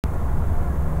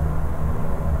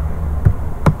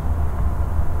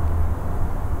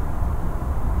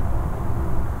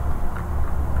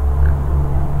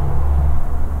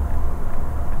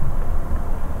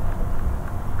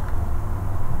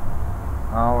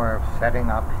we're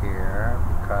setting up here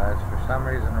because for some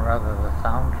reason or other the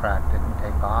soundtrack didn't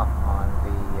take off on the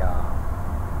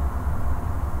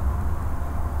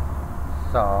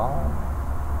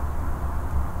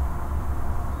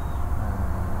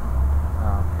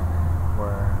okay,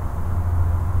 we're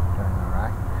doing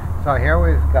alright. So here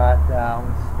we've got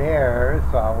downstairs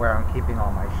where I'm keeping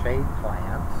all my shade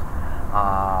plants,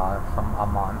 a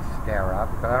monstera,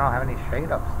 because I don't have any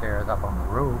shade upstairs up on the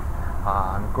roof.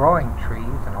 I'm growing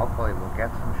trees, and hopefully we'll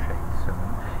get some shade soon.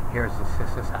 Here's the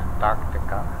Cissus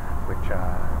antarctica, which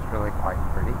is really quite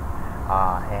pretty.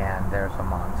 And there's a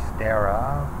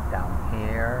monstera down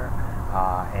here.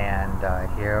 And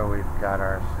here we've got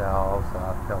ourselves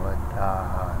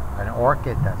an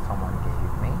orchid that someone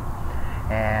gave me.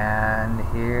 And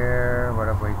here, what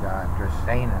have we got?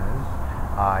 Dracaenas.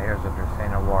 Here's a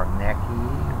Dracaena warnecki,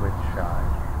 which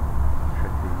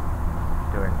should be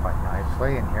doing quite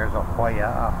nicely. And here's a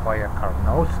Hoya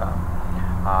carnosa.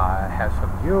 It has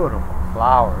some beautiful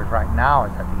flowers. Right now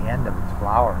it's at the end of its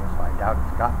flowering, so I doubt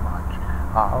it's got much.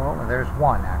 Oh, there's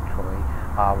one actually.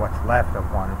 What's left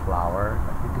of one flower.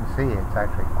 But you can see it's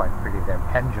actually quite pretty. They're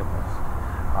pendulous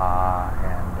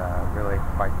and really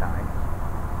quite nice.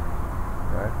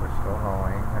 Good, we're still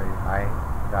going.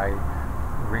 I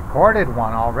recorded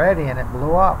one already and it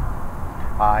blew up.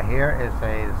 Here is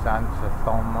a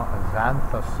Xanthosoma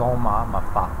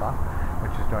mafapa,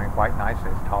 which is doing quite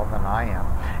nicely. It's taller than I am.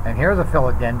 And here's a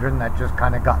philodendron that just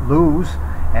kind of got loose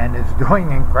and is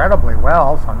doing incredibly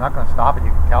well, so I'm not going to stop it.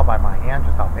 You can tell by my hand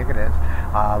just how big it is.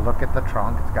 Look at the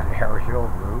trunk. It's got aerial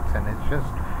roots, and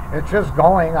it's just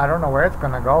going. I don't know where it's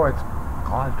going to go. It's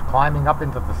climbing up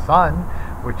into the sun,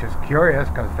 which is curious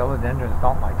because philodendrons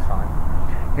don't like sun.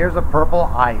 Here's a purple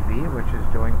ivy, which is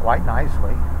doing quite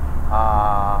nicely.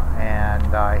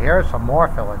 Here are some more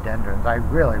philodendrons. I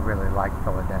really like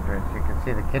philodendrons. You can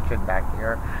see the kitchen back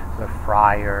here. It's a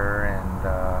fryer and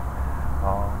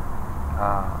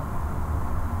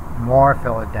more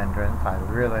philodendrons. I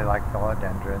really like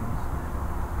philodendrons.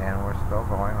 And we're still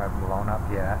going. I haven't blown up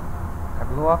yet. I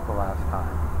blew up the last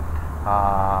time.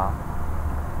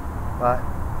 But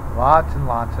lots and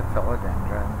lots of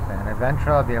philodendrons. And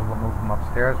eventually I'll be able to move them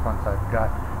upstairs once I've got,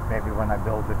 maybe when I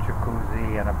build a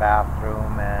jacuzzi and a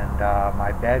bathroom and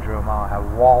my bedroom, I'll have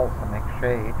walls to make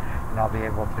shade, and I'll be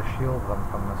able to shield them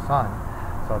from the sun.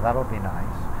 So that'll be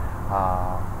nice.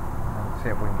 Let's see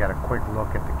if we can get a quick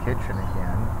look at the kitchen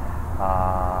again.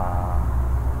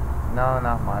 No,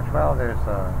 not much. Well, there's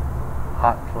a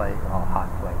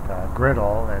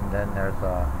griddle, and then there's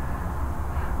a...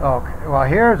 Okay, well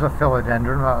here's a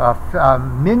philodendron, a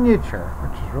miniature,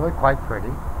 which is really quite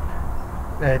pretty.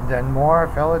 And then more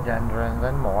philodendrons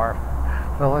and more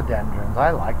philodendrons. I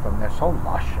like them. They're so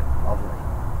lush and lovely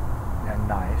and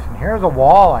nice. And here's a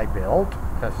wall I built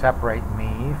to separate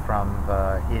me from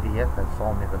the idiot that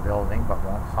sold me the building but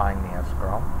won't sign the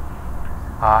escrow.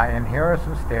 And here are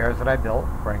some stairs that I built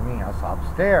bringing us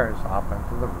upstairs, up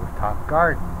into the rooftop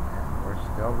garden. And we're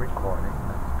still recording.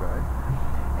 That's good.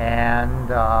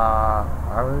 And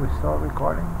are we still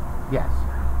recording? Yes.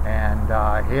 And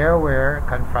here we're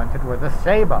confronted with a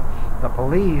ceiba. The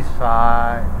police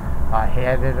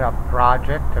headed a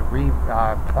project to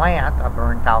replant a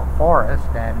burnt-out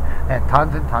forest and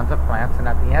tons and tons of plants, and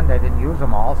at the end they didn't use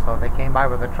them all, so they came by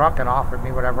with a truck and offered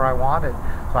me whatever I wanted.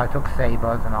 So I took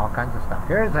ceibas and all kinds of stuff.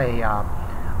 Here's a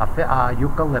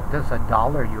eucalyptus, a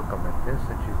dollar eucalyptus,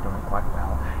 and she's doing quite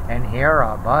well. And here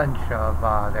are a bunch of,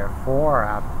 there are four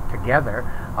together,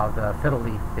 of the fiddle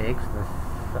leaf figs, the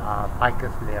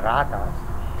Ficus liratas.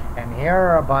 And here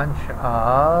are a bunch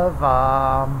of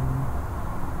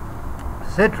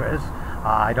citrus.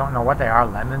 I don't know what they are,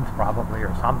 lemons probably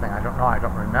or something. I don't know, I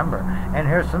don't remember. And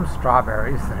here's some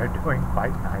strawberries that are doing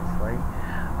quite nicely.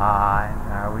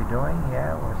 And are we doing?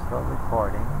 Yeah, we're still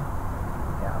recording.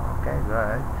 Yeah, okay,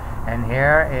 good. And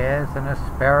here is an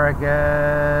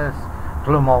asparagus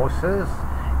plumosus.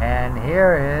 And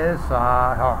here is,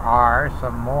 are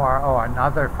some more,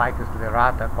 another Ficus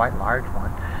lirata, quite large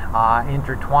one,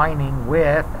 intertwining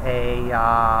with a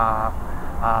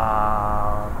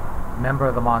member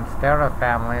of the Monstera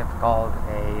family. It's called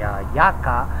a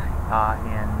yaca.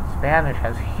 In Spanish,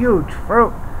 has huge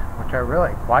fruit, which are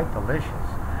really quite delicious.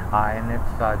 And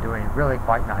it's doing really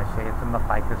quite nicely. It's in the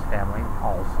Ficus family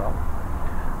also.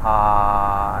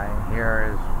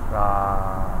 Here is,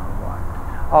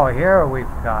 here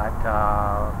we've got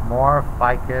more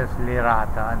Ficus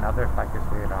lirata, another Ficus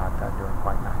lirata doing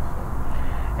quite nicely.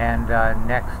 And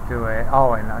next to it,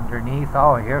 and underneath,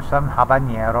 here's some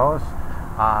habaneros,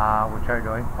 which are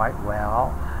doing quite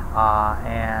well.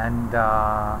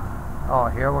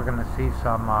 Here we're going to see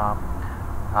some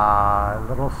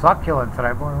little succulents that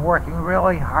I've been working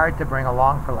really hard to bring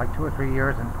along for like 2 or 3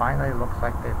 years, and finally it looks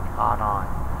like they've caught on.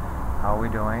 How are we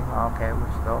doing? Okay,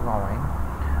 we're still going.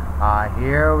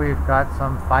 Here we've got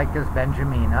some Ficus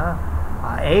benjamina,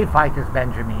 a Ficus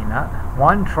benjamina,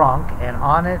 one trunk, and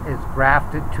on it is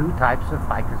grafted 2 types of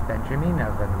Ficus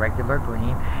benjamina, the regular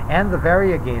green and the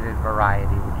variegated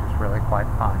variety, which is really quite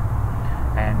fun.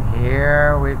 And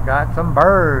here we've got some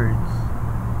birds.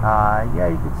 Yeah,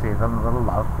 you can see them, little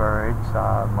lovebirds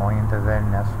going into their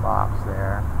nest box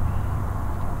there.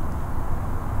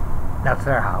 That's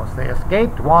their house. They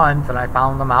escaped once, and I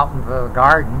found them out in the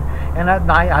garden. And at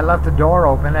night, I left the door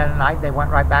open, and at night they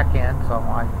went right back in, so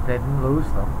I didn't lose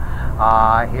them.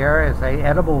 Here is a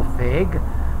edible fig,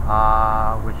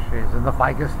 which is in the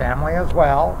ficus family as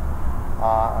well.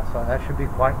 So that should be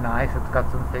quite nice. It's got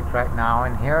some figs right now.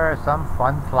 And here are some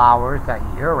fun flowers that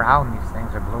year-round these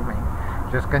things are blooming.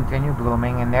 Just continue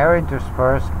blooming, and they're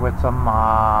interspersed with some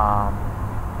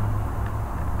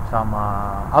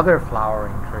other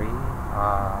flowering tree.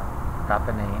 Got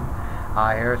the name.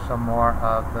 Here's some more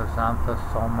of the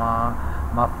Xanthosoma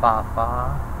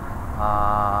mafafa.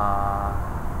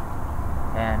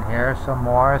 And here's some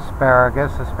more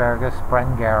asparagus, Asparagus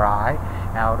sprengeri,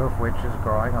 out of which is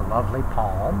growing a lovely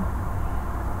palm.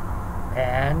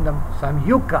 And some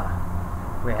yucca.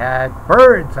 We had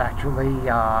birds actually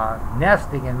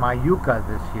nesting in my yucca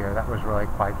this year. That was really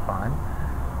quite fun.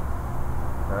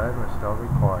 Good, we're still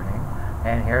recording.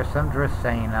 And here's some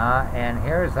Dracaena, and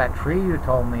here's that tree you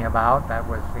told me about that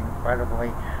was incredibly,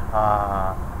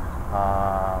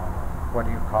 what do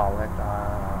you call it,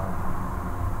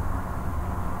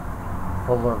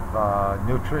 full of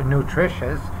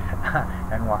nutritious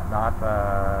and whatnot.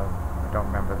 I don't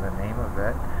remember the name of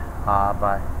it,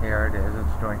 but here it is.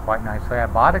 It's doing quite nicely. I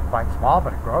bought it quite small,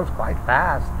 but it grows quite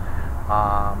fast.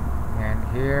 And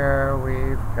here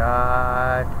we've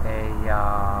got a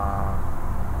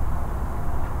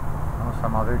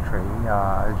some other tree,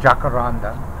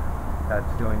 jacaranda,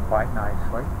 that's doing quite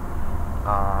nicely.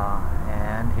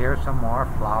 And here's some more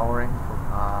flowering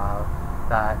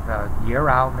that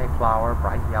year-round they flower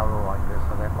bright yellow like this,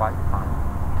 so they're quite fun.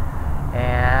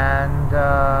 And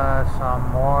some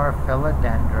more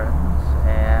philodendrons,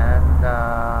 and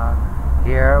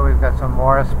here we've got some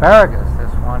more asparagus.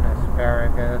 This one,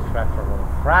 Asparagus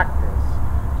retrorefractus,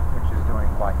 which is doing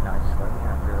quite nicely.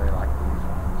 I really like these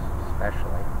ones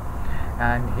especially.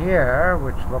 And here,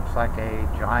 which looks like a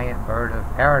giant bird of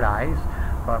paradise,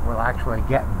 but will actually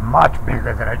get much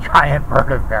bigger than a giant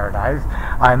bird of paradise.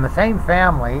 In the same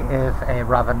family is a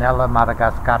Ravenella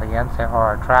madagascariense,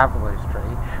 or a traveler's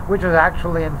tree, which is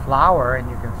actually in flower, and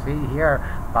you can see here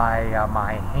by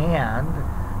my hand,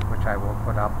 which I will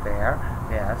put up there,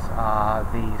 yes,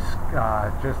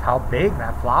 just how big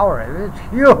that flower is. It's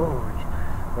huge.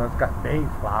 So it's got big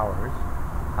flowers.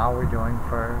 How are we doing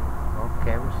for...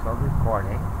 Okay, we're still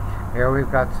recording. Here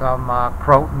we've got some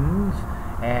crotons,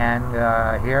 and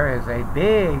here is a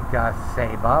big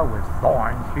ceiba with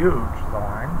thorns, huge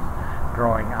thorns,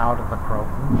 growing out of the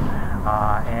croton.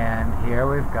 And here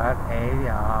we've got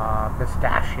a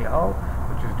pistachio,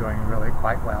 which is doing really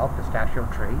quite well, pistachio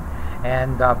tree.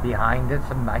 And behind it,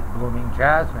 some night blooming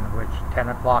jasmine, which 10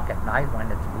 o'clock at night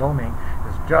when it's blooming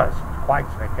is just quite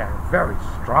spectacular. Very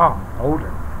strong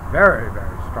odor, very,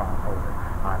 very strong odor.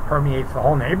 Permeates the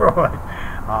whole neighborhood.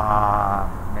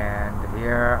 And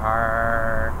here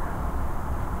are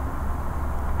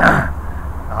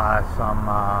some,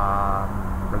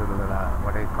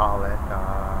 what do you call it,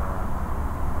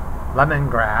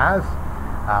 lemongrass,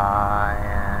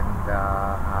 and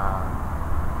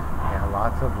yeah,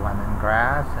 lots of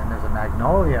lemongrass, and there's a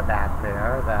magnolia back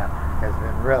there that has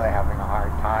been really having a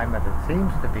hard time, but it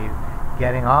seems to be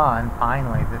getting on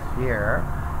finally this year.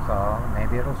 So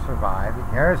maybe it'll survive.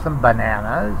 Here are some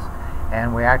bananas,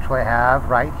 and we actually have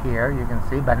right here, you can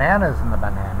see bananas in the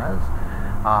bananas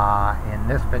in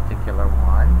this particular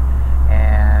one.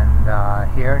 And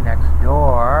here next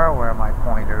door, where my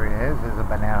pointer is a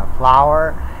banana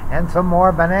flower, and some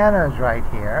more bananas right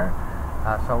here.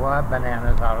 So we'll have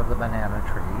bananas out of the banana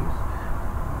trees.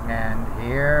 And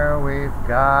here we've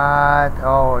got,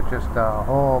 just a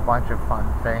whole bunch of fun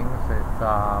things. It's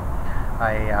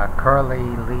a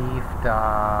curly-leafed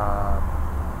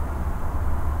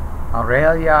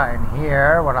aurelia, and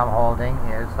here what I'm holding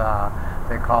is,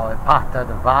 they call it pata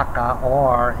de vaca,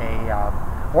 or a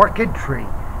orchid tree.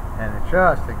 And it's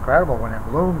just incredible. When it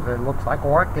blooms, it looks like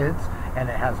orchids, and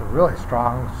it has a really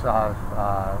strong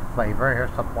flavor.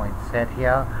 Here's some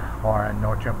poinsettia, or a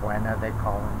noche buena, they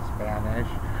call it in Spanish,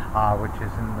 which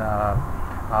is in the,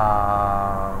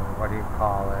 what do you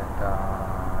call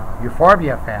it,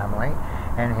 euphorbia family.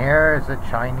 And here is a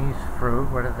Chinese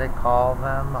fruit. What do they call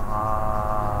them?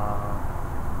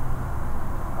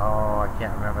 Oh, I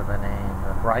can't remember the name.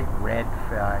 The bright red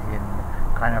in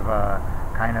kind of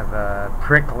a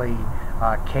prickly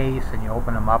case, and you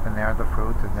open them up, and there are the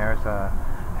fruits, and there's a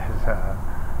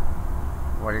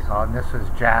what do you call it? And this is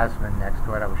jasmine next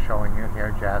to it. I was showing you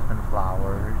here jasmine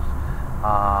flowers.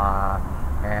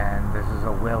 And this is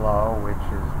a willow, which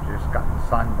has just gotten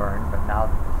sunburned, but now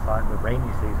that the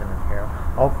rainy season is here,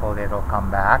 hopefully it'll come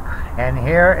back. And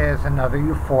here is another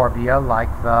euphorbia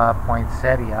like the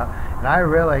poinsettia, and I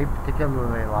really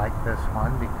particularly like this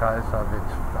one because of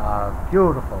its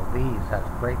beautiful leaves. It has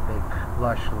great big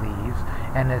lush leaves,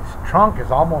 and its trunk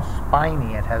is almost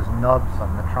spiny. It has nubs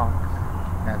on the trunk,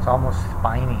 and it's almost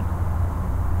spiny.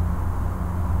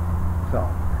 So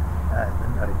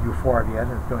euphorbia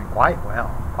is doing quite well,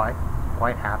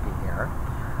 quite happy here.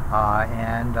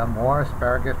 And more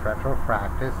asparagus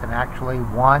retrofractus, and actually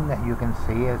one that you can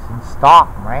see is in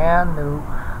stock, brand new,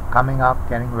 coming up,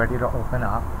 getting ready to open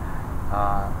up.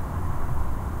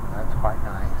 That's quite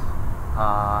nice.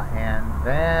 And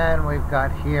then we've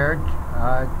got here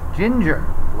ginger,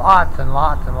 lots and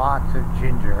lots and lots of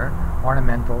ginger,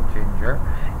 ornamental ginger,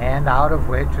 and out of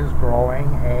which is growing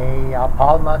a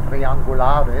Palma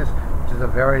triangularis, which is a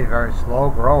very, very slow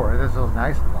grower. This is a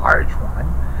nice large one.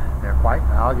 They're quite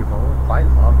valuable, quite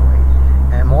lovely.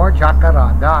 And more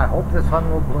jacaranda. I hope this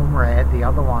one will bloom red. The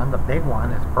other one, the big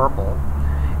one, is purple.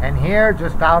 And here,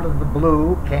 just out of the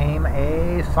blue, came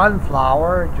a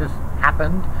sunflower. It just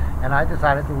happened, and I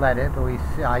decided to let it.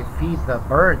 I feed the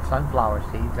birds sunflower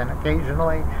seeds, and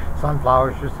occasionally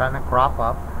sunflowers just kind of crop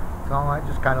up. So I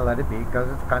just kind of let it be because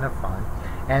it's kind of fun.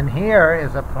 And here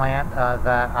is a plant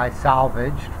that I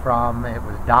salvaged from, it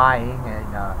was dying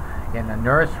in a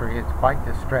nursery. It's quite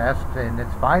distressed, and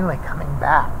it's finally coming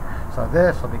back. So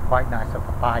this will be quite nice, a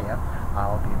papaya.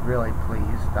 I'll be really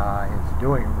pleased. It's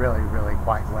doing really, really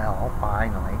quite well,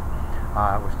 finally.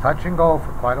 It was touch and go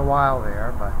for quite a while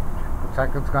there, but looks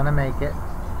like it's going to make it.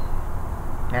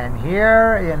 And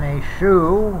here in a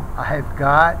shoe, I've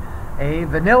got a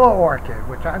vanilla orchid,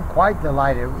 which I'm quite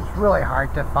delighted. It was really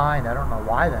hard to find. I don't know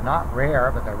why. They're not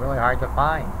rare, but they're really hard to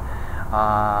find.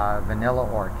 Vanilla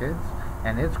orchids,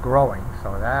 and it's growing,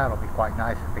 so that'll be quite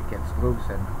nice if it gets loose,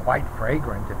 and quite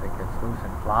fragrant if it gets loose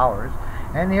in flowers.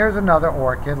 And here's another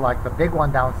orchid, like the big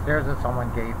one downstairs that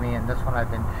someone gave me, and this one I've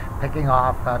been picking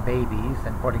off babies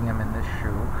and putting them in this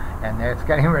shoe, and it's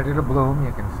getting ready to bloom,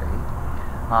 you can see.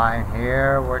 And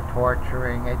here we're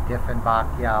torturing a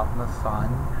Dieffenbachia out in the sun.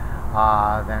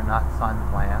 They're not sun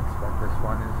plants, but this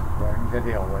one is learning to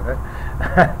deal with it.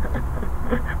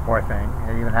 Poor thing.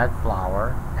 It even had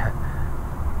flower.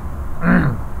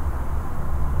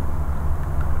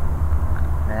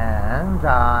 And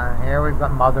here we've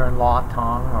got mother-in-law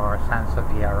tongue, or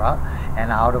Sansevieria,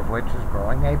 and out of which is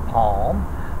growing a palm,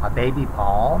 a baby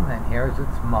palm, and here's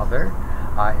its mother.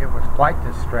 It was quite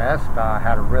distressed,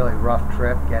 had a really rough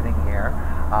trip getting here,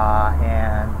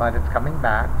 but it's coming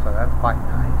back, so that's quite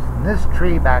nice. And this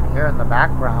tree back here in the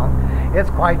background, it's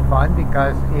quite fun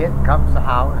because it comes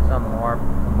out as some more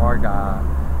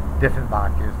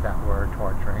Dieffenbachias that we're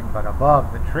torturing, but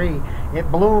above the tree,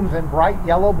 it blooms in bright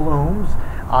yellow blooms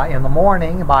in the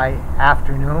morning. By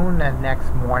afternoon and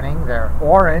next morning, they're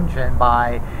orange, and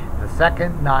by the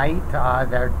second night,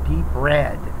 they're deep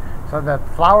red. So the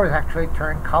flowers actually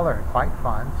turn color, quite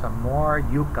fun. Some more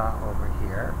yucca over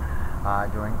here,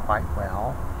 doing quite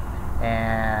well.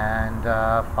 And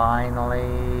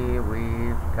finally,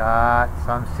 we've got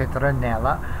some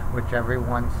citronella, which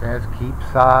everyone says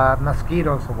keeps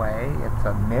mosquitoes away. It's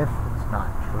a myth, it's not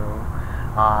true.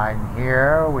 And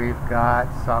here we've got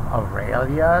some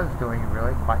Aurelias doing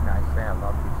really quite nicely. I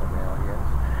love these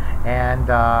Aurelias. And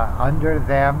under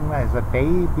them is a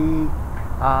baby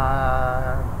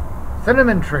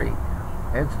cinnamon tree.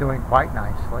 It's doing quite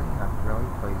nicely. I'm really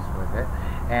pleased with it.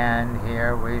 And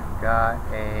here we've got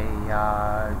a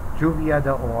Lluvia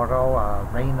de Oro, a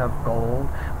rain of gold.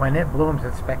 When it blooms,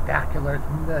 it's spectacular.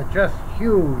 It's just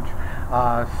huge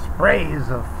sprays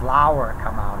of flower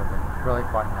come out of it. It's really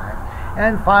quite nice.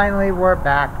 And finally, we're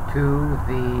back to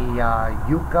the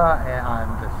yucca and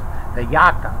the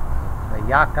yucca,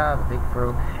 the big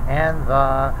fruit, and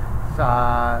the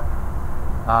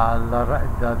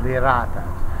liratas.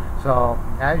 So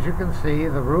as you can see,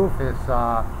 the roof is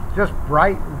just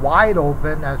bright, wide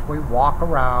open as we walk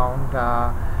around,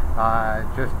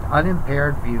 just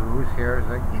unimpaired views. Here's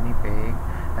a guinea pig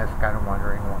that's kind of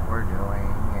wondering what we're doing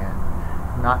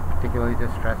and not particularly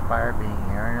distressed by our being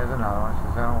here. And here's another one,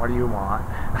 says, oh, what do you want?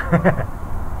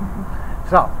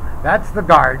 So that's the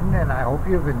garden, and I hope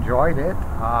you've enjoyed it.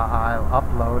 I'll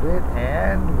upload it,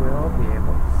 and we'll be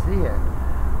able to see it.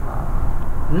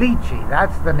 Lychee,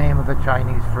 that's the name of the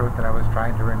Chinese fruit that I was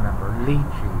trying to remember.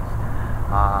 Lychees.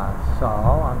 So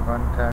I'm going to